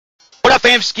What up,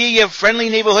 Amski? Your friendly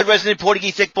neighborhood resident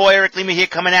Portuguese thick boy Eric Lima here,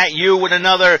 coming at you with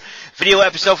another video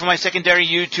episode from my secondary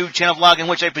YouTube channel vlog, in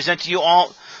which I present to you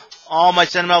all my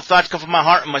sentimental thoughts come from my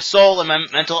heart and my soul, and my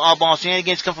mental oddball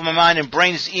shenanigans come from my mind and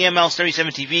brain. This is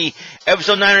EML77 TV,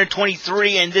 episode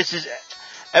 923, and this is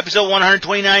episode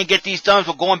 129. Get these thumbs.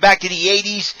 We're going back to the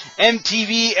 80s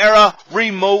MTV era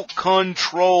remote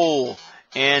control,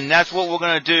 and that's what we're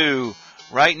gonna do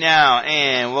right now.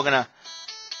 And we're gonna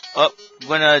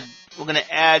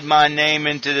add my name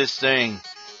into this thing.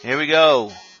 Here we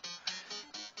go.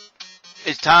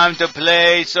 It's time to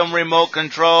play some remote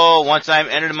control. Once I've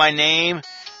entered my name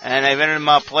and I've entered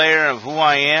my player of who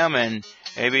I am and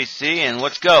ABC, and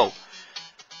let's go.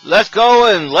 Let's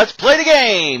go and let's play the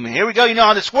game. Here we go. You know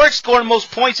how this works. Score the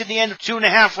most points at the end of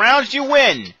 2.5 rounds, you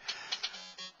win.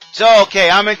 So, okay,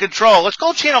 I'm in control. Let's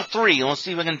go channel 3 and let's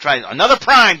see if we can try another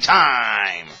prime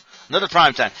time. Another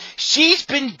prime time. She's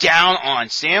been down on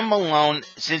Sam Malone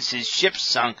since his ship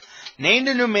sunk. Named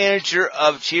the new manager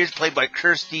of Cheers, played by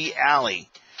Kirstie Alley.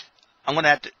 I'm going to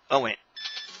have to... Oh, wait.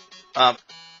 There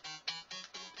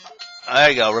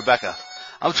you go, Rebecca.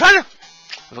 I'm trying to...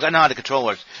 I forgot how the control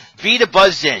works. B to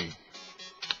buzz in.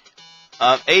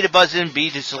 A to buzz in, B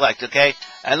to select, okay?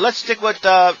 And let's stick with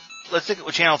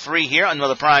channel 3 here,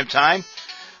 another prime time.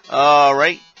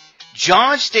 Alright.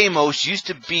 John Stamos used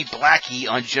to be Blackie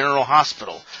on General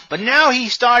Hospital, but now he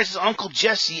stars as Uncle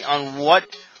Jesse on what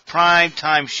prime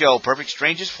time show? Perfect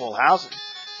Strangers, Full House,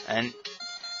 and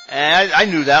I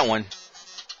knew that one.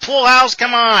 Full House,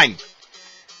 come on!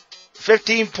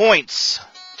 15 points.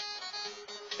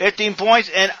 15 points,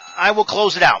 and I will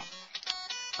close it out.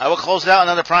 I will close it out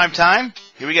another prime time.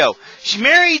 Here we go. She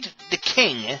married the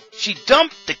king, she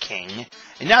dumped the king,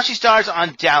 and now she stars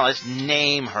on Dallas.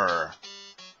 Name her.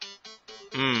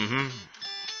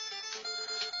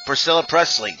 Priscilla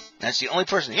Presley. That's the only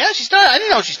person. Yeah, she started. I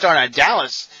didn't know she started on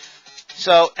Dallas.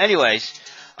 So, anyways.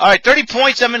 Alright, 30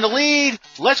 points. I'm in the lead.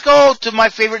 Let's go to my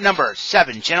favorite number.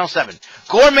 7. Channel 7.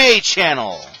 Gourmet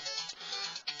Channel.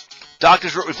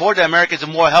 Doctors report that Americans are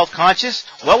more health conscious.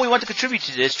 Well, we want to contribute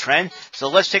to this trend, so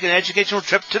let's take an educational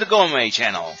trip to the Gourmet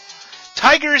Channel.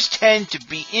 Tigers tend to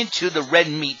be into the red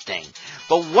meat thing,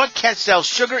 but what cat sells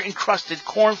sugar-encrusted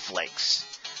cornflakes?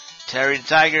 Terry the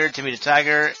Tiger, Timmy the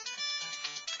Tiger,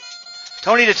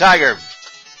 Tony the Tiger.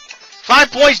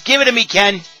 5 points, give it to me,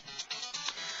 Ken.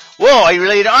 Whoa, are you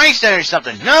related to Einstein or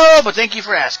something? No, but thank you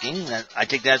for asking. I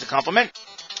take that as a compliment.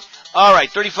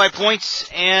 Alright, 35 points,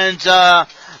 and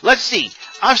let's see.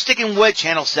 I'm sticking with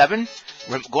Channel 7,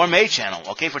 Gourmet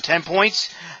Channel, okay, for 10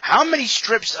 points. How many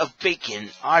strips of bacon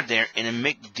are there in a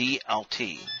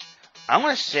McDLT? I'm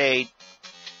going to say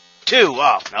 2.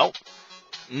 Oh, no.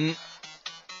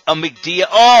 A McD...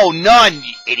 Oh, none,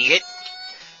 you idiot.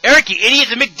 Eric, you idiot,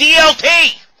 it's a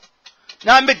McDLT!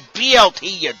 Not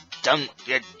McBLT, you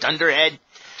dunderhead.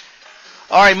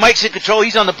 Alright, Mike's in control.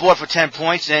 He's on the board for 10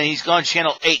 points, and he's gone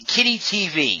channel 8. Kitty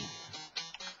TV.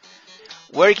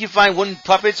 Where you can find wooden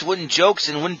puppets, wooden jokes,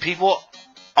 and wooden people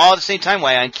all at the same time.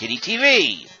 Why, on Kitty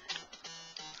TV.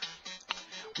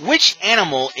 Which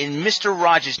animal in Mr.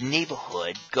 Rogers'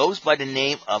 Neighborhood goes by the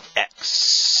name of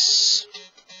X?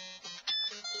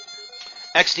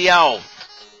 X the Owl.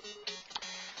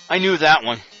 I knew that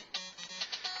one.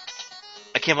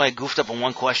 I can't believe I goofed up on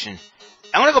one question.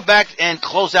 I'm going to go back and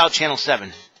close out Channel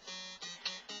 7.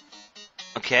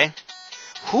 Okay.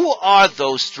 Who are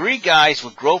those 3 guys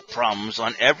with growth problems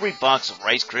on every box of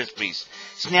Rice Krispies?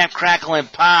 Snap, Crackle,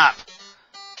 and Pop.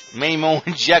 Manny Mo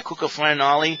and Jack, Kuka, Flan, and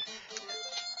Ollie.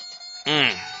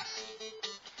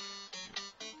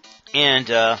 And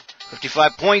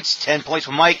 55 points, 10 points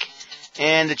for Mike.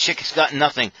 And the chick has got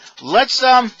nothing. Let's,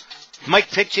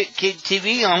 Mike picked Kitty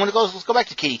TV. Let's go back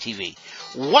to Kitty TV.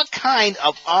 What kind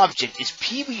of object is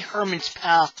Pee Wee Herman's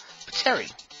pal, Terry?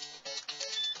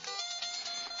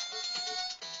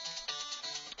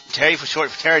 Terry for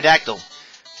short for pterodactyl.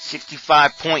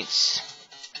 65 points.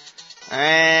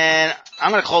 And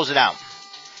I'm going to close it out.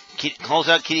 Close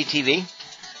out Kitty TV.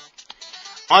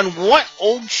 On what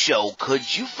old show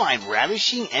could you find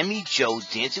Ravishing Emmy Joe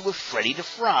dancing with Freddie the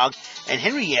Frog and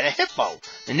Henrietta Hippo?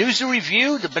 The New Zoo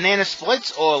Review, the Banana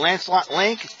Splits, or Lancelot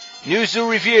Link? New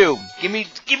Zoo Review. Give me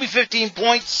 15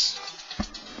 points.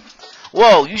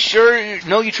 Whoa, you sure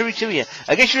know you tribute to you?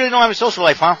 I guess you really don't have a social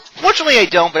life, huh? Fortunately, I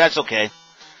don't, but that's okay.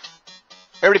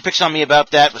 Everybody picks on me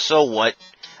about that, but so what?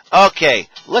 Okay,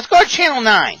 let's go to Channel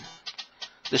 9.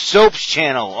 The Soaps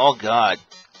Channel. Oh, God.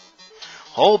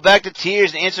 Hold back the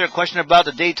tears and answer a question about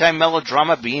the daytime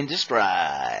melodrama being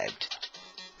described.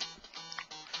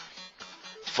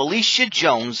 Felicia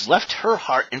Jones left her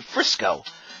heart in Frisco.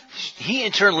 He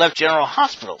in turn left General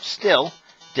Hospital. Still,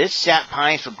 This sap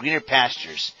pines for greener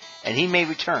pastures, and he may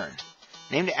return.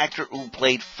 Name the actor who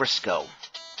played Frisco.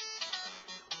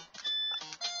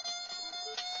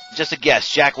 Just a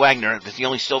guess. Jack Wagner. That's the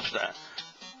only soap star.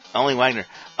 Only Wagner.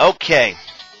 Okay.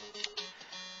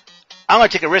 I'm going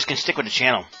to take a risk and stick with the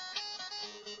channel.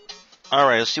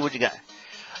 Alright, let's see what you got.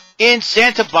 In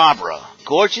Santa Barbara,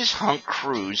 gorgeous hunk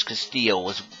Cruz Castillo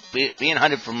was being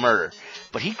hunted for murder,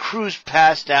 but he cruised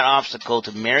past that obstacle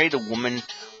to marry the woman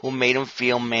who made him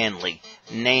feel manly.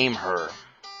 Name her.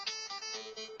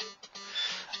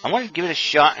 I want to give it a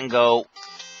shot and go,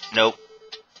 nope.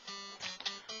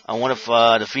 I wonder if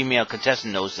the female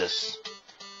contestant knows this.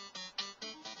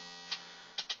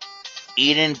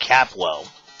 Eden Capwell.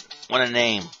 What a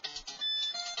name.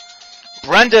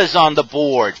 Brenda's on the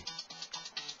board.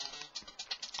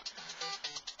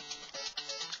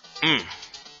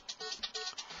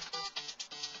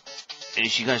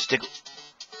 Is she going to stick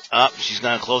up? She's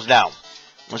going to close it out.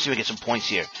 Let's see if we get some points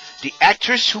here. The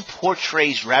actress who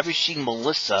portrays ravishing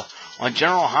Melissa on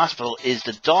General Hospital is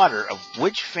the daughter of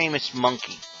which famous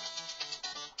monkey?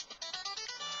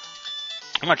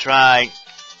 I'm going to try...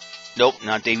 Nope,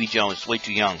 not Davy Jones. Way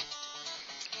too young.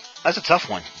 That's a tough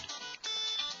one.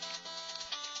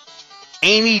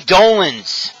 Amy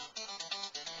Dolenz.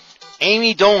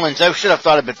 Amy Dolenz. I should have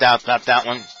thought about that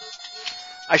one.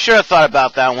 I should have thought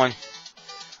about that one.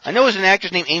 I know it was an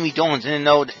actress named Amy Dolenz. I didn't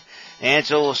know the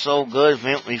answer was so good.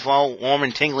 We fall warm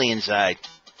and tingly inside.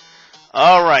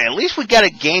 Alright, at least we got a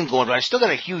game going, but I still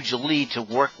got a huge lead to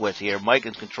work with here. Mike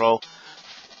in control.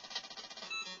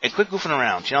 Hey, quit goofing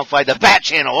around. Channel 5, the Bat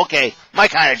Channel. Okay, my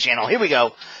kind of channel. Here we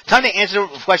go. Time to answer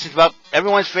questions about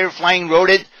everyone's favorite flying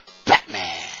rodent,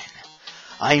 Batman.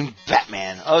 I'm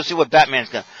Batman. Oh, let's see what Batman's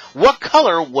got. What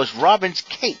color was Robin's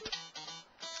cape?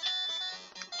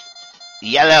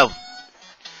 Yellow.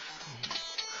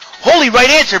 Holy right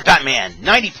answer, Batman.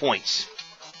 90 points.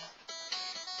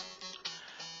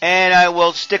 And I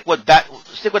will stick with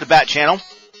the Bat Channel.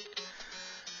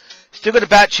 Stick with the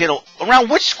Bat Channel. Around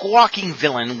which squawking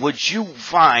villain would you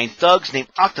find thugs named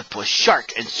Octopus,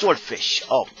 Shark, and Swordfish?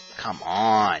 Oh, come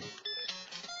on.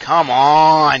 Come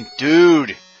on,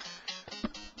 dude.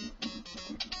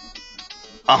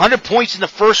 100 points in the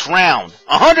first round.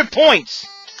 100 points.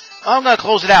 I'm going to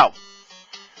close it out.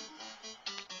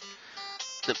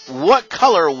 What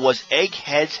color was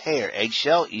Egghead's hair?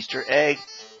 Eggshell, Easter egg.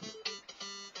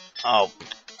 Oh.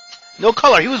 No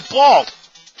color. He was bald.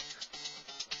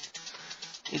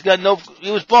 He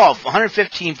was bald.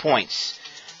 115 points.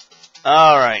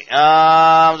 Alright.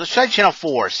 Let's try Channel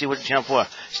 4. See what Channel 4.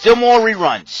 Still more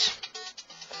reruns.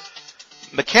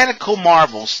 Mechanical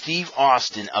Marvel Steve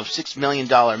Austin of $6 Million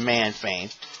Man fame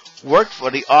worked for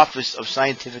the Office of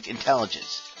Scientific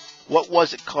Intelligence. What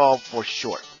was it called for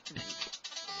short?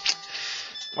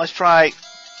 Let's try...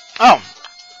 Oh!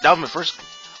 That was my first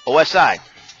OSI.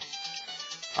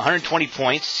 120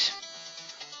 points.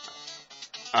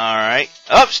 Alright.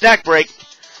 Oh, snack break.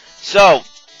 So,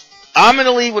 I'm in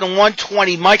the lead with a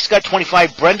 120. Mike's got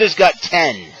 25. Brenda's got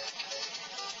 10.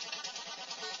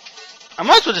 I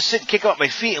might as well just sit and kick up my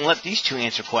feet and let these two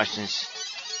answer questions.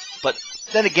 But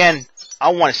then again, I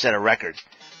want to set a record.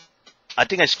 I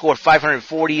think I scored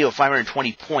 540 or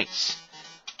 520 points.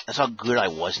 That's how good I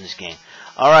was in this game.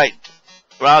 Alright.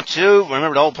 Round 2.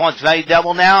 Remember, the whole opponent's value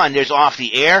double now, and there's off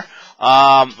the air.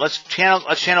 Let's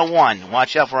channel 1.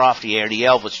 Watch out for off the air. The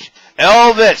Elvis.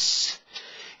 Elvis!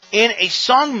 In a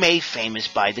song made famous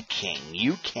by the king,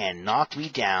 you can knock me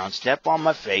down, step on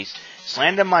my face,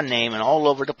 slander my name and all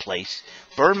over the place,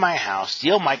 burn my house,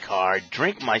 steal my car,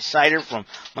 drink my cider from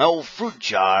my old fruit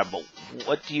jar, but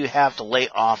what do you have to lay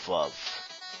off of?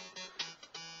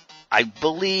 I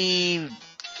believe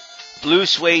blue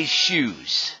suede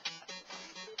shoes.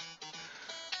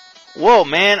 Whoa,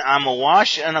 man, I'm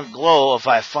awash and aglow if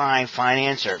I find fine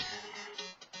answer.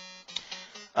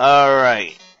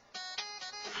 Alright.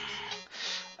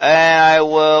 And I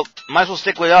will, might as well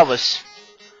stick with Elvis.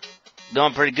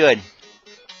 Doing pretty good.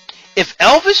 If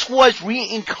Elvis was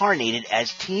reincarnated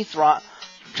as Teen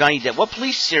Johnny Depp, what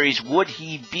police series would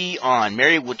he be on?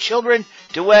 Married with Children?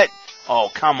 Duet? Oh,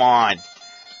 come on.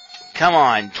 Come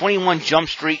on. 21 Jump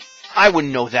Street? I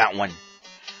wouldn't know that one.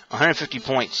 150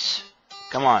 points.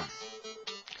 Come on.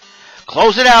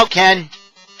 Close it out, Ken.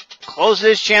 Close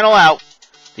this channel out.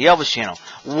 The Elvis channel.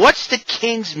 What's the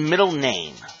king's middle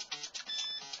name?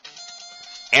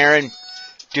 Aaron.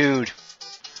 Dude.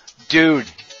 Dude.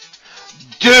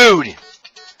 Dude.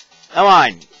 Come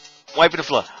on. Wipe the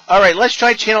floor. Alright, let's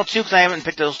try channel 2 because I haven't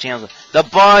picked those channels. The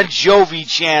Bon Jovi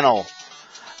channel.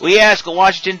 We asked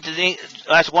Washington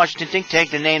think tank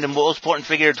to name the most important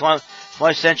figure of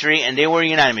 20th century, and they were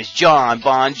unanimous. John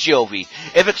Bon Jovi.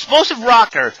 If explosive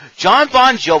rocker John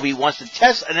Bon Jovi wants to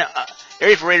test an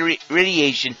area for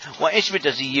radiation, what instrument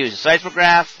does he use? A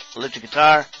seismograph? Electric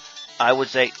guitar? I would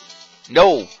say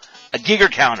no. A Geiger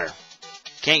counter.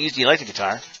 Can't use the electric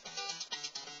guitar.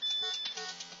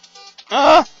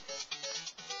 A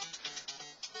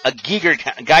Geiger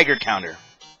counter.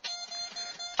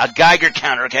 A Geiger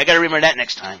counter. Okay, I gotta remember that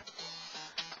next time.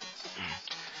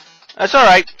 That's all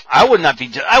right. I would not be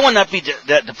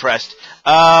that depressed.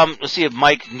 Let's see if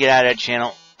Mike can get out of that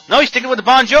channel. No, he's sticking with the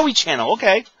Bon Jovi channel.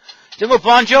 Okay, sticking with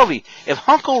Bon Jovi. If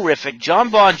Hunkle-rific John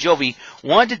Bon Jovi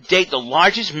wanted to date the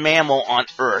largest mammal on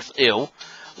Earth,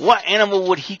 what animal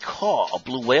would he call? A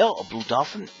blue whale? A blue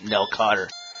dolphin? Nell Carter.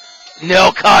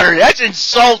 Nell Carter. That's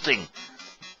insulting.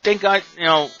 Thank God,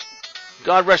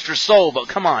 God rest her soul. But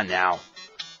come on now.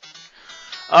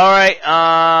 All right.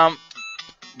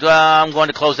 I'm going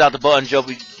to close out the Bon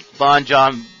Jovi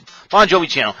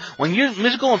channel. When you're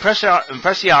musical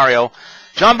impresario,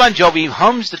 John Bon Jovi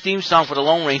hums the theme song for the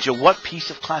Lone Ranger. What piece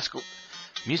of classical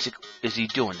music is he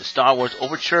doing? The Star Wars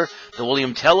Overture, the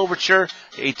William Tell Overture,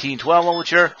 the 1812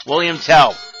 Overture, William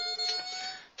Tell.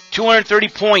 230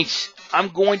 points. I'm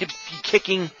going to be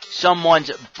kicking someone's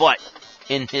butt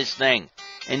in this thing,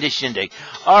 in this shindig.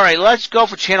 All right, let's go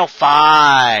for Channel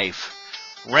 5.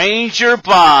 Ranger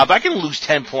Bob. I can lose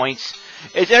 10 points.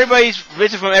 It's everybody's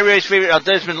visit from everybody's favorite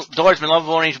outdoorsman,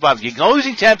 lovable Ranger Bob. You're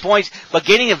losing 10 points, but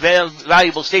getting a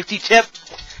valuable safety tip.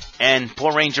 And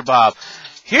poor Ranger Bob.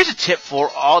 Here's a tip for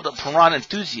all the piranha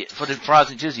enthusiasts.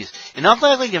 In an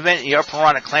unlikely event your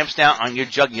piranha clamps down on your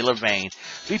jugular vein,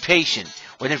 be patient.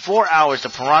 Within 4 hours, the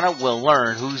piranha will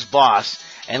learn who's boss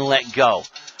and let go.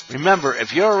 Remember,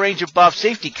 if you're a Ranger Bob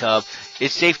safety cub,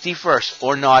 it's safety first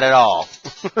or not at all.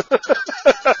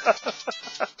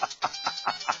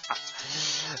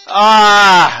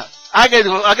 I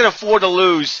can afford to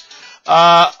lose.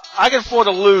 I can afford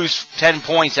to lose 10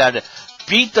 points out of it.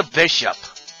 Beat the Bishop.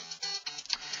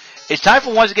 It's time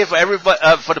for once again for everybody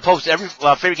for the post every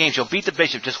favorite game show. Beat the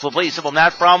Bishop. Just completely simple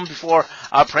math problem before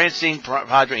our prancing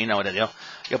padre. You know what I do.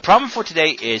 Your problem for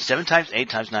today is 7 times 8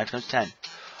 times 9 times 10.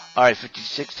 All right,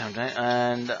 56 times 9,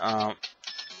 and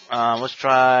let's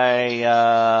try.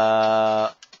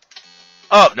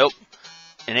 Oh nope,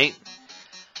 an 8.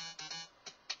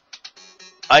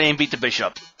 I didn't beat the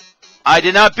Bishop. I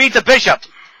did not beat the Bishop.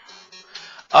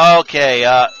 Okay,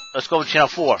 let's go to Channel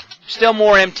 4. Still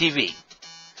more MTV.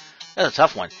 That's a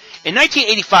tough one. In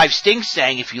 1985, Sting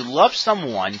sang, "If you love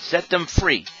someone, set them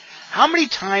free." How many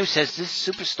times has this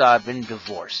superstar been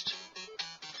divorced?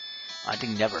 I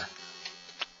think never.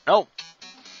 No.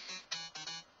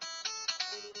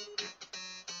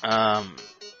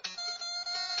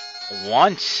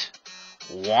 Once.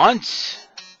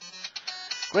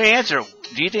 Great answer.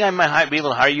 Do you think I might be able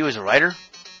to hire you as a writer?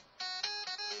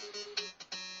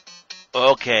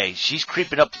 Okay, she's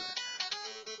creeping up.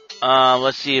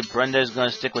 Let's see if Brenda's going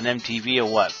to stick with MTV or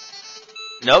what.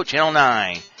 No, Channel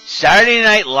 9. Saturday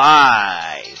Night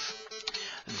Live.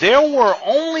 There were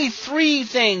only 3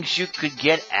 things you could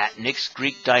get at Nick's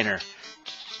Greek Diner.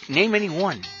 Name any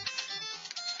one.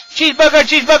 Cheeseburger,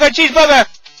 cheeseburger, cheeseburger!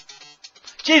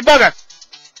 Cheeseburger!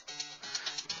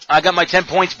 I got my 10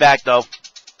 points back, though.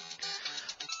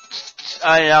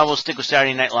 I will stick with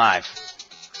Saturday Night Live.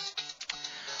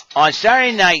 On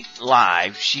Saturday Night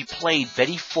Live, she played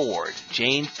Betty Ford,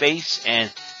 Jane Face, and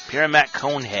Pyramid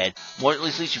Conehead. More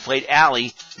recently, she played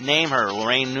Allie. Name her.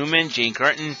 Lorraine Newman, Jane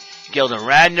Curtin, Gilda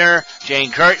Radner,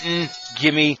 Jane Curtin.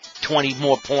 Give me 20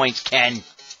 more points, Ken.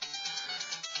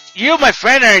 You, my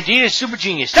friend, are indeed a super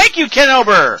genius. Thank you, Ken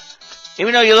Ober.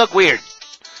 Even though you look weird.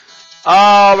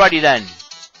 Alrighty then.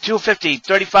 250,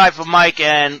 35 for Mike,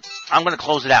 and I'm going to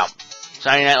close it out.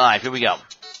 Saturday Night Live. Here we go.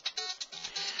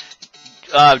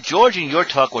 George and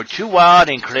Yortuk were 2 wild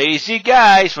and crazy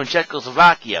guys from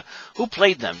Czechoslovakia. Who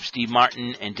played them? Steve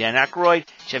Martin and Dan Aykroyd,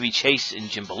 Chevy Chase and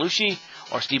Jim Belushi,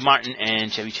 or Steve Martin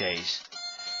and Chevy Chase?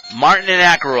 Martin and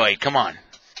Aykroyd, come on.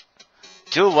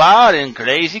 2 wild and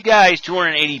crazy guys,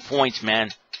 280 points, man.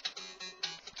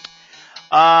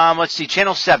 Let's see,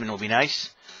 Channel 7 will be nice.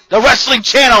 The Wrestling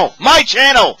Channel, my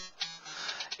channel!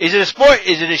 Is it a sport?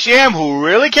 Is it a sham? Who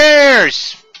really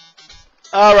cares?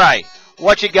 Alright.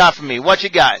 What you got for me? What you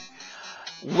got?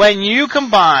 When you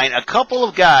combine a couple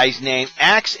of guys named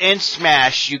Axe and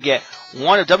Smash, you get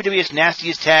one of WWE's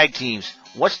nastiest tag teams.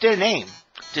 What's their name?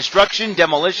 Destruction,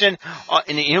 Demolition,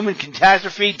 in the Human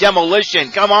Catastrophe,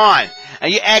 Demolition. Come on.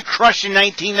 And you add Crush in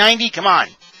 1990. Come on.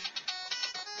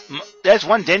 That's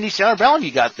one dandy cerebellum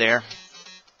you got there.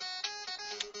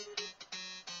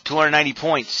 290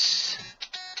 points.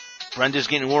 Brenda's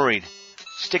getting worried.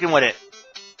 Sticking with it.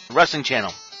 Wrestling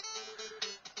Channel.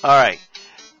 Alright.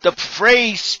 The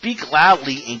phrase, speak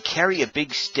loudly and carry a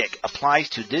big stick, applies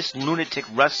to this lunatic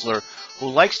wrestler who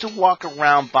likes to walk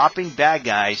around bopping bad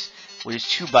guys with his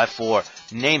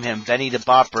 2x4. Name him Benny the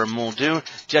Bopper Muldoon,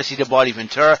 Jesse the Body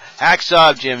Ventura,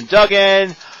 Hacksaw Jim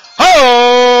Duggan. Ho!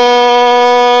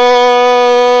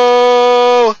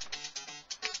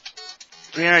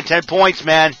 310 points,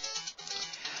 man.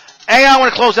 Hey, I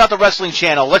want to close out the Wrestling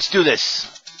Channel. Let's do this.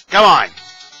 Come on.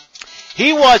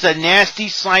 He was a nasty,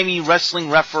 slimy wrestling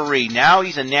referee. Now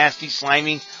he's a nasty,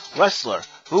 slimy wrestler.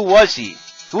 Who was he?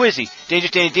 Who is he?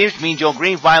 Dangerous Danny Davis, Mean Joe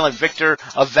Green, Violent Victor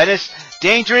of Venice,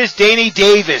 Dangerous Danny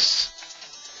Davis.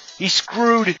 He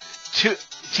screwed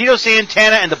Tito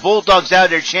Santana and the Bulldogs out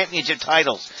of their championship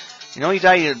titles. You know, he's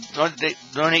how you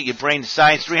donate your brain to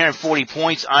science. 340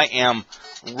 points. I am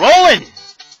rolling.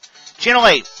 Channel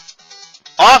 8.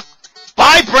 Off.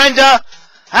 Bye, Brenda.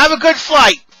 Have a good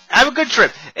flight. Have a good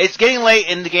trip. It's getting late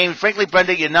in the game. Frankly,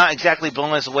 Brenda, you're not exactly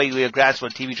blowing us away with your grasp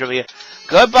on TV trivia.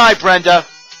 Goodbye, Brenda.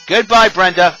 Goodbye,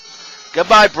 Brenda.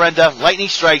 Goodbye, Brenda. Lightning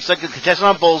strikes like a contestant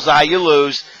on Bullseye. You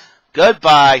lose.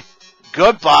 Goodbye.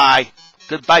 Goodbye.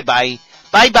 Goodbye-bye.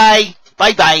 Bye-bye.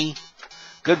 Bye-bye.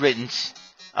 Good riddance.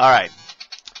 All right.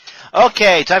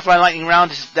 Okay, time for my lightning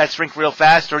round. That's rinked real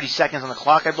fast. 30 seconds on the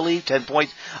clock, I believe. 10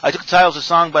 points. I took the titles of a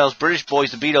song by those British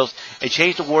boys, the Beatles, and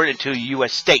changed the word into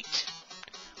U.S. state.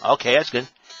 Okay, that's good.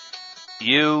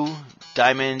 You,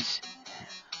 Diamonds,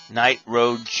 Night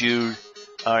Road, Jude.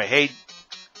 All right, hey.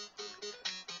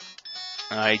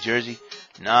 All right, Jersey.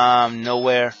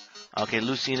 Nowhere. Okay,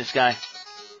 Lucy in the Sky.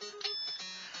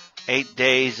 8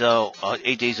 days a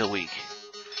week.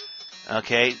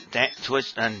 Okay,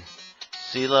 Twist and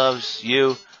Sea Loves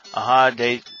You. A Hard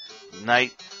Day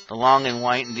Night. The Long and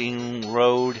Winding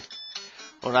Road.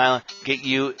 Rhode Island. Get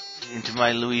You into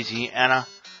My Louisiana.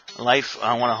 Life,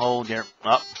 I want to hold your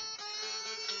up.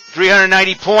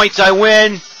 390 points, I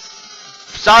win.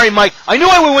 Sorry, Mike. I knew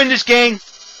I would win this game.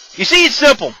 You see, it's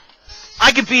simple.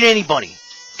 I can beat anybody.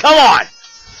 Come on.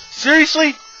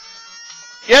 Seriously?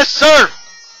 Yes, sir.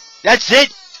 That's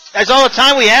it. That's all the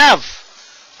time we have.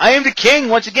 I am the king,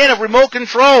 once again, of remote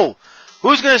control.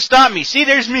 Who's going to stop me? See,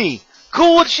 there's me.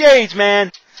 Cool with shades,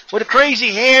 man. With the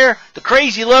crazy hair, the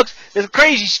crazy looks, the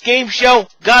crazy game show.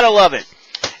 Gotta love it.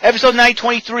 Episode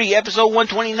 923, episode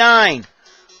 129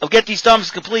 of Get These Thumbs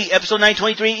is complete. Episode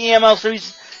 923,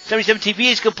 EML77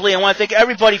 TV is complete. I want to thank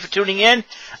everybody for tuning in.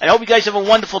 I hope you guys have a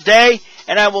wonderful day,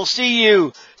 and I will see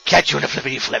you. Catch you in the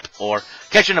flippity flip, or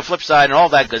catch you on the flip side, and all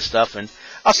that good stuff. And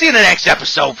I'll see you in the next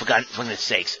episode, for goodness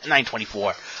sakes,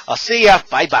 924. I'll see ya.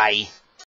 Bye-bye.